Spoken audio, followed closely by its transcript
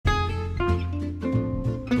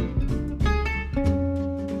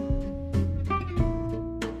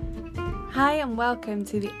Hi and welcome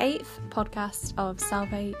to the 8th podcast of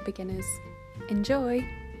Salve Beginners. Enjoy!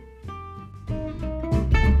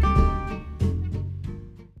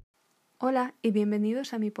 Hola y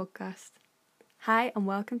bienvenidos a mi podcast. Hi and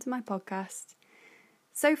welcome to my podcast.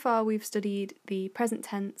 So far we've studied the present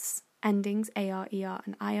tense endings AR, ER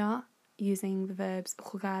and IR using the verbs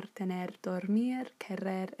jugar, tener, dormir,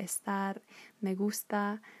 querer, estar, me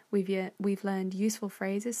gusta. We've learned useful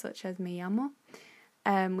phrases such as me llamo.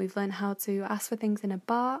 We've learned how to ask for things in a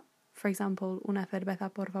bar, for example, una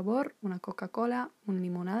cerveza por favor, una Coca-Cola, una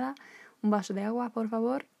limonada, un vaso de agua por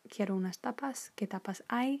favor, quiero unas tapas, ¿qué tapas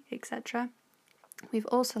hay, etc. We've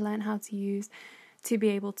also learned how to use to be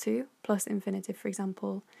able to plus infinitive, for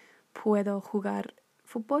example, puedo jugar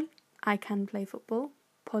fútbol, I can play football,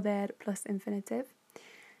 poder plus infinitive.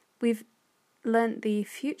 We've learned the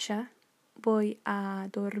future, voy a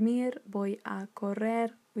dormir, voy a correr.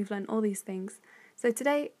 We've learned all these things. So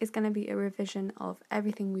today is going to be a revision of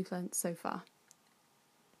everything we've learnt so far.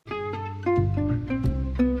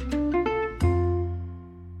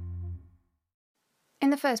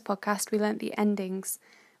 In the first podcast, we learnt the endings,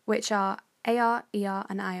 which are AR, ER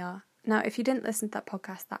and IR. Now, if you didn't listen to that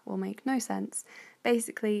podcast, that will make no sense.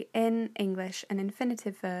 Basically, in English, an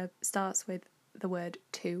infinitive verb starts with the word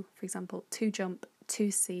to. For example, to jump,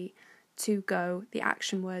 to see, to go. The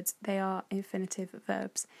action words, they are infinitive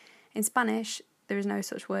verbs. In Spanish, there is no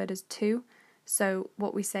such word as to, so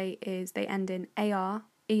what we say is they end in AR,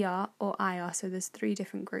 ER or IR, so there's 3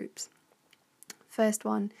 different groups. First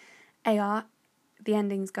one, AR, the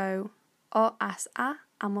endings go o, as, a,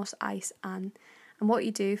 amos, ais, an. And what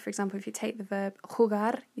you do, for example, if you take the verb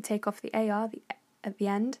jugar, you take off the AR at the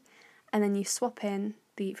end, and then you swap in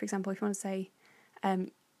the, for example, if you want to say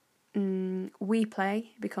we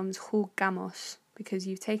play, it becomes jugamos, because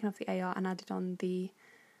you've taken off the AR and added on the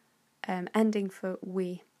ending for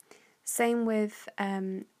we. Same with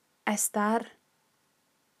estar,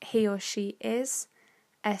 he or she is,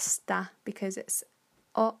 está, because it's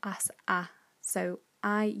o, as, a. So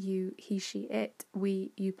I, you, he, she, it,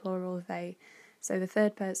 we, you, plural, they. So the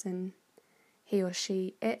third person, he or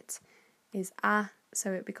she, it, is a,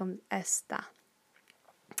 so it becomes está.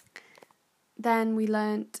 Then we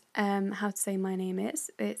learnt how to say my name is.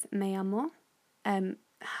 It's me llamo.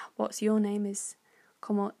 What's your name is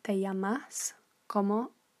 ¿Cómo te llamas? ¿Cómo?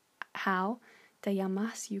 How? Te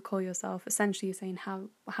llamas? You call yourself. Essentially, you're saying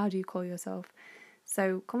how do you call yourself?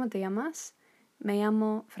 So, ¿Cómo te llamas? Me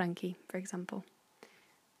llamo Frankie, for example.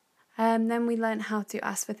 Then we learn how to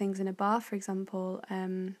ask for things in a bar. For example,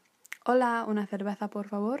 hola, una cerveza por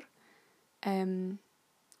favor.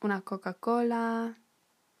 Una Coca-Cola.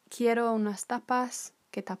 Quiero unas tapas.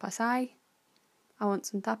 ¿Qué tapas hay? I want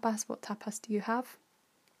some tapas. What tapas do you have?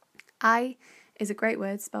 I is a great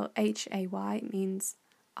word, spelled Hay. It means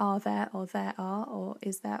are there or there are, or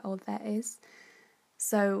is there or there is.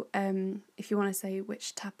 So if you want to say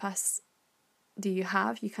which tapas do you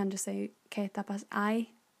have, you can just say ¿Qué tapas hay?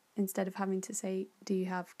 Instead of having to say do you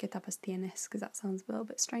have ¿Qué tapas tienes? Because that sounds a little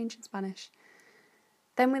bit strange in Spanish.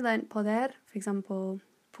 Then we learnt poder. For example,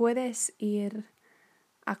 ¿Puedes ir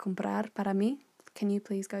a comprar para mí? Can you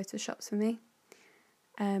please go to the shops for me?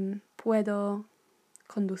 Puedo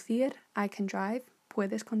conducir, I can drive.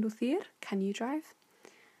 ¿Puedes conducir? Can you drive?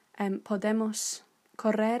 Podemos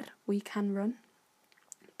correr, we can run.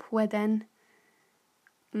 Pueden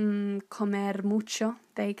comer mucho,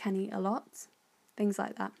 they can eat a lot. Things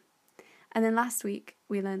like that. And then last week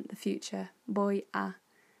we learnt the future. Voy a,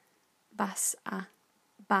 vas a,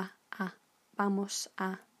 va a, vamos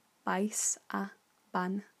a, vais a,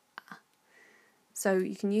 van a. So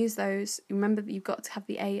you can use those. Remember that you've got to have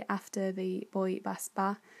the A after the voy, vas,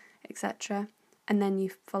 va, etc. And then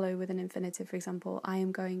you follow with an infinitive. For example, I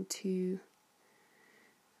am going to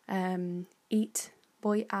eat,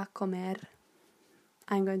 voy a comer.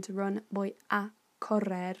 I'm going to run, voy a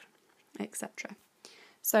correr, etc.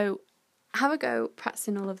 So have a go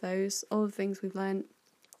practicing all of those, all the things we've learned,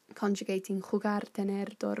 conjugating jugar, tener,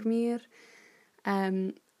 dormir,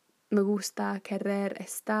 me gusta, querer,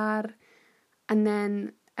 estar, and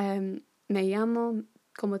then me llamo,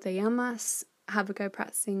 ¿Cómo te llamas? Have a go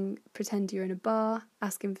practicing, pretend you're in a bar,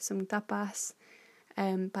 asking for some tapas,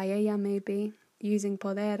 paella maybe, using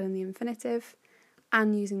poder and the infinitive,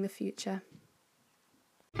 and using the future.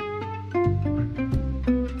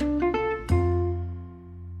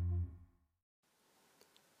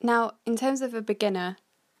 Now, in terms of a beginner,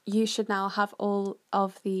 you should now have all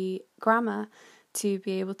of the grammar to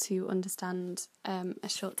be able to understand a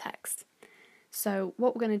short text. So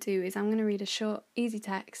what we're going to do is I'm going to read a short, easy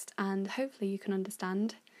text and hopefully you can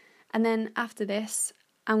understand. And then after this,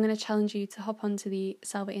 I'm going to challenge you to hop onto the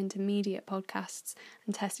Selva Intermediate podcasts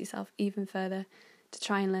and test yourself even further to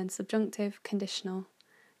try and learn subjunctive, conditional,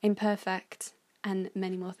 imperfect, and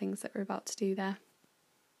many more things that we're about to do there.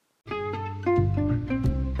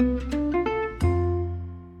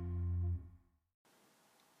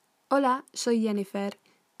 Hola, soy Jennifer.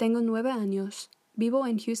 Tengo 9 años. Vivo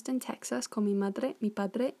en Houston, Texas con mi madre, mi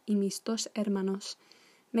padre y mis 2 hermanos.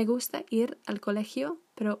 Me gusta ir al colegio,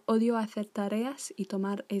 pero odio hacer tareas y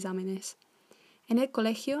tomar exámenes. En el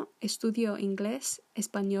colegio estudio inglés,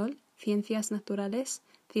 español, ciencias naturales,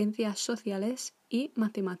 ciencias sociales y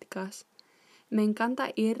matemáticas. Me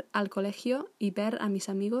encanta ir al colegio y ver a mis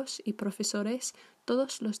amigos y profesores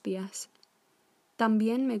todos los días.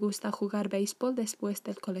 También me gusta jugar béisbol después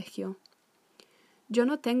del colegio. Yo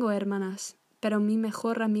no tengo hermanas, pero mi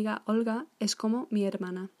mejor amiga Olga es como mi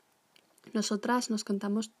hermana. Nosotras nos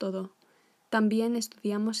contamos todo. También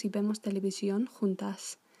estudiamos y vemos televisión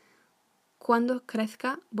juntas. Cuando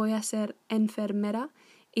crezca voy a ser enfermera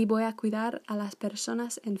y voy a cuidar a las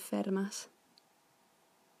personas enfermas.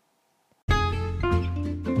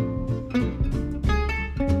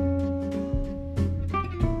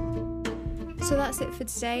 So that's it for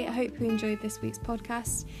today. I hope you enjoyed this week's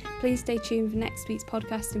podcast. Please stay tuned for next week's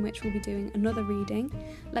podcast, in which we'll be doing another reading.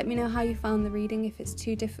 Let me know how you found the reading. If it's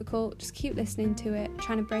too difficult, just keep listening to it,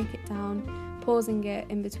 trying to break it down, pausing it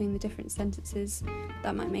in between the different sentences.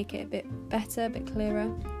 That might make it a bit better, a bit clearer.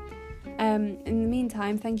 In the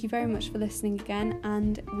meantime, thank you very much for listening again,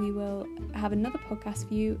 and we will have another podcast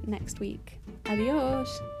for you next week.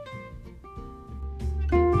 Adios!